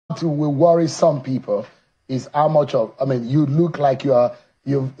will worry some people is how much of, I mean, you look like you're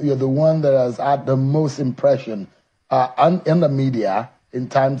the one that has had the most impression in the media in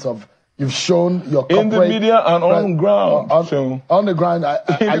terms of you've shown your corporate... In the media and on ground. On the ground. Are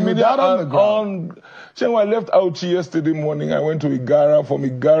you that on the ground? I left Auchi yesterday morning. I went to Igara. From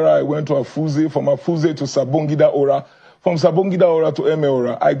Igara, I went to Afuze. From Afuze to Sabongida Ora. From Sabongida Ora to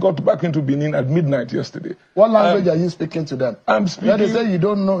Emeora. I got back into Benin at midnight yesterday. What language are you speaking to them? I'm speaking... They say you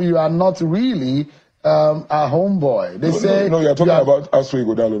don't know, you are not really a homeboy. They say... No, you're talking about Aswe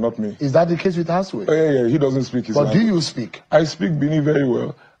Godalo, not me. Is that the case with Aswe? Yeah, he doesn't speak his language. But do you speak? I speak Benin very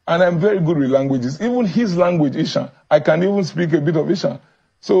well. And I'm very good with languages. Even his language, Ishan. I can even speak a bit of Ishan.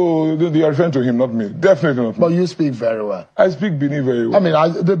 So they are referring to him, not me. Definitely not me. But you speak very well. I speak Benin very well. I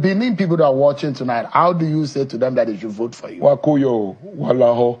mean, the Benin people that are watching tonight, how do you say to them that they should vote for you? Wakoyo,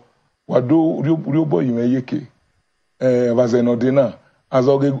 walaho, wado riobo yimeyeke, vazenodena, as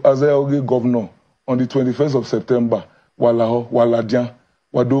a governor on the 21st of September, walaho, waladian,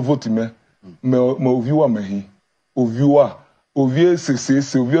 wado vote me oviwa mehi, oviwa, ovie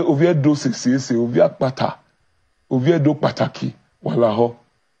sese, ovie do sese, ovie akpata, ovie do pataki, walaho.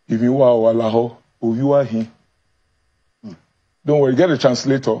 If you are walaho, oviwa hi. Don't worry, get a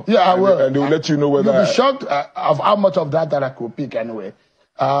translator. Yeah, I will. And they'll let you know whether... You'll be shocked of how much of that I could pick anyway.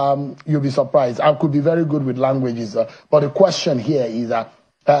 You'll be surprised. I could be very good with languages. But the question here is that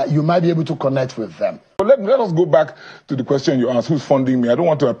you might be able to connect with them. But let us go back to the question you asked. Who's funding me? I don't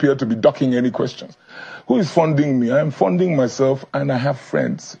want to appear to be ducking any questions. Who is funding me? I am funding myself and I have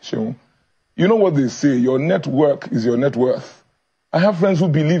friends, Sheung. You know what they say, your network is your net worth. I have friends who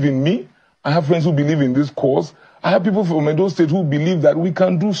believe in me. I have friends who believe in this cause. I have people from Edo State who believe that we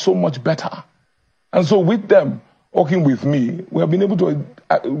can do so much better. And so with them, working with me, we have been able to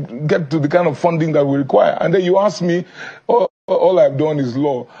get to the kind of funding that we require. And then you ask me, all I've done is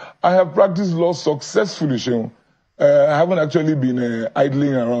law. I have practiced law successfully, Sheung. I haven't actually been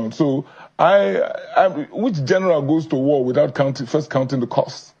idling around. So which general goes to war without first counting the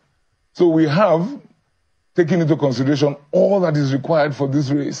costs? So we have taken into consideration all that is required for this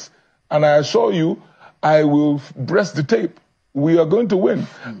race. And I assure you, I will breast the tape. We are going to win.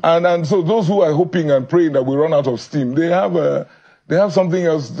 And so those who are hoping and praying that we run out of steam, they have something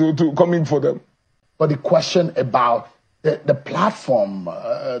else to come in for them. But the question about the platform,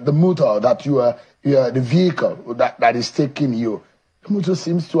 the motor that you are the vehicle that is taking you, the motor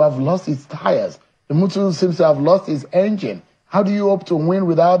seems to have lost its tires. The motor seems to have lost its engine. How do you hope to win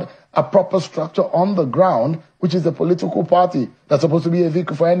without a proper structure on the ground, which is a political party that's supposed to be a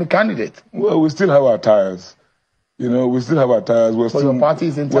vehicle for any candidate? Well, we still have our tires. You know, we still have our tires. But your party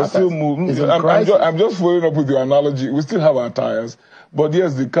is in We're still moving. I'm just following up with your analogy. We still have our tires. But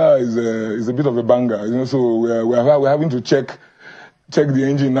yes, the car is a bit of a banger. You know, so we're having to check the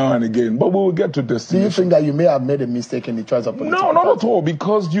engine now and again. But we will get to destination. Do you think that you may have made a mistake in the choice of political No, not at all.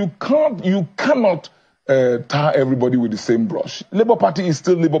 Because you cannot tar everybody with the same brush. Labour Party is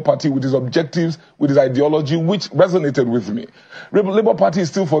still Labour Party with its objectives, with its ideology, which resonated with me. Labour Party is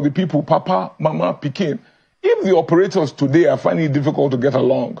still for the people, Papa, Mama, Pikin. If the operators today are finding it difficult to get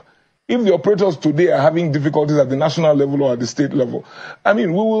along, if the operators today are having difficulties at the national level or at the state level, I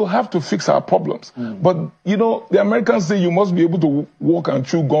mean, we will have to fix our problems. But, you know, the Americans say you must be able to walk and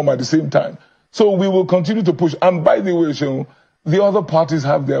chew gum at the same time. So we will continue to push. And by the way, Sheung, the other parties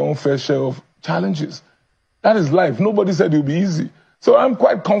have their own fair share of challenges. That is life. Nobody said it would be easy. So I'm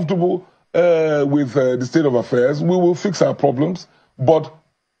quite comfortable with the state of affairs. We will fix our problems. But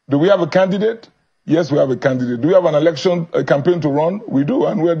do we have a candidate? Yes, we have a candidate. Do we have a campaign to run? We do,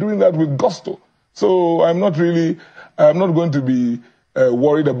 and we're doing that with gusto. So I'm not going to be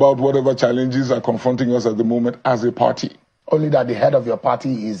worried about whatever challenges are confronting us at the moment as a party. Only that the head of your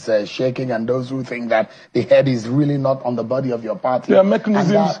party is shaking, and those who think that the head is really not on the body of your party. There are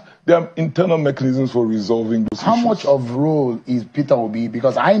mechanisms, there are internal mechanisms for resolving those How issues. much of role is Peter Obi?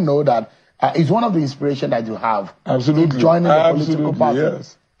 Because I know that it's one of the inspiration that you have. Absolutely. In joining the political party.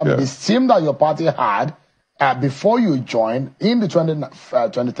 Yes. I mean, the team that your party had before you joined in the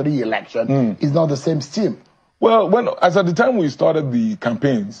 2023 election is not the same team. Well, as at the time we started the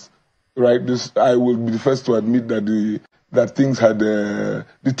campaigns, right, I will be the first to admit that things had, the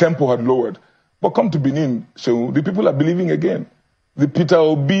tempo had lowered. But come to Benin, so the people are believing again. The Peter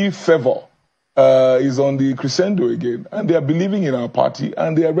Obi fervor is on the crescendo again, and they are believing in our party,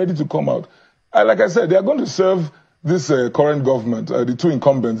 and they are ready to come out. Like I said, they are going to serve this current government, the two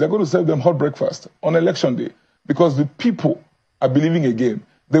incumbents, they're going to serve them hot breakfast on election day because the people are believing again.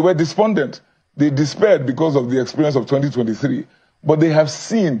 They were despondent. They despaired because of the experience of 2023, but they have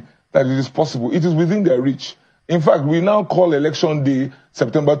seen that it is possible. It is within their reach. In fact, we now call Election Day,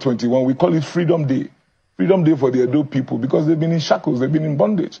 September 21, we call it Freedom Day. Freedom Day for the Edo people, because they've been in shackles, they've been in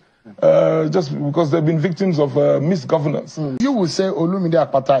bondage, just because they've been victims of misgovernance. You would say Olumide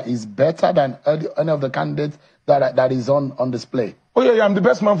Akpata is better than any of the candidates that is on display? Oh, yeah, I'm the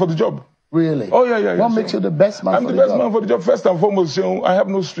best man for the job. Really? Oh, yeah. What makes you the best man for the job? I'm the best man for the job. First and foremost, I have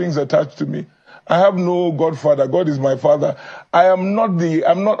no strings attached to me. I have no godfather. God is my father. I have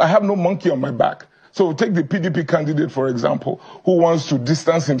no monkey on my back. So take the PDP candidate, for example, who wants to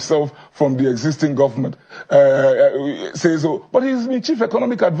distance himself from the existing government. Says so, but he's been chief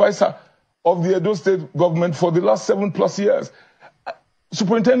economic advisor of the Edo State government for the last 7+ years.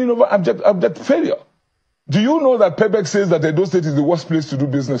 Superintending over abject failure. Do you know that PEBEC says that Edo State is the worst place to do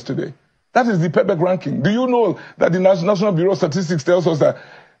business today? That is the PEBEC ranking. Do you know that the National Bureau of Statistics tells us that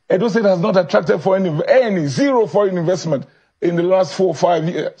Edo State has not attracted zero foreign investment in the last 4 or 5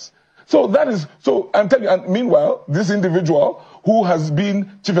 years? So I'm telling you, and meanwhile, this individual who has been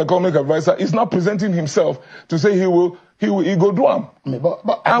chief economic advisor is now presenting himself to say he will go do him.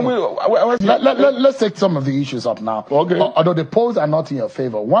 Let's take some of the issues up now. Okay. Although the polls are not in your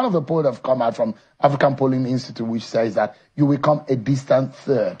favor, one of the polls have come out from African Polling Institute, which says that you will come a distant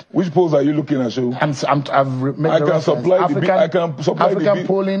third. Which polls are you looking at, Shu? I can supply African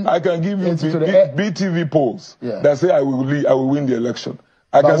Polling. I can give you BTV polls that say I will win the election.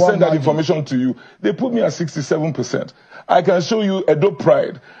 I can send that information to you. They put me at 67%. I can show you Edo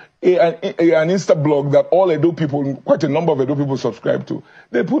Pride, an Insta blog that all Edo people, quite a number of Edo people subscribe to.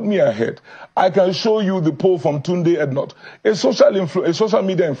 They put me ahead. I can show you the poll from Tunde Ednot, a social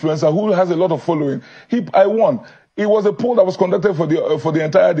media influencer who has a lot of following. I won. It was a poll that was conducted for the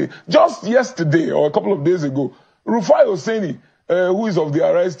entire day. Just yesterday or a couple of days ago, Rufai Oseni, who is of the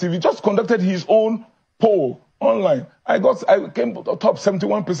Arise TV, just conducted his own poll online. I came top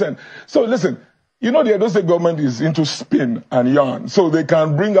 71%. So listen, you know the Edo State government is into spin and yarn, so they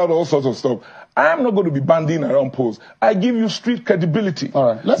can bring out all sorts of stuff. I am not going to be bandying around polls. I give you street credibility.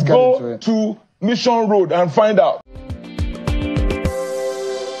 All right, let's go to Mission Road and find out.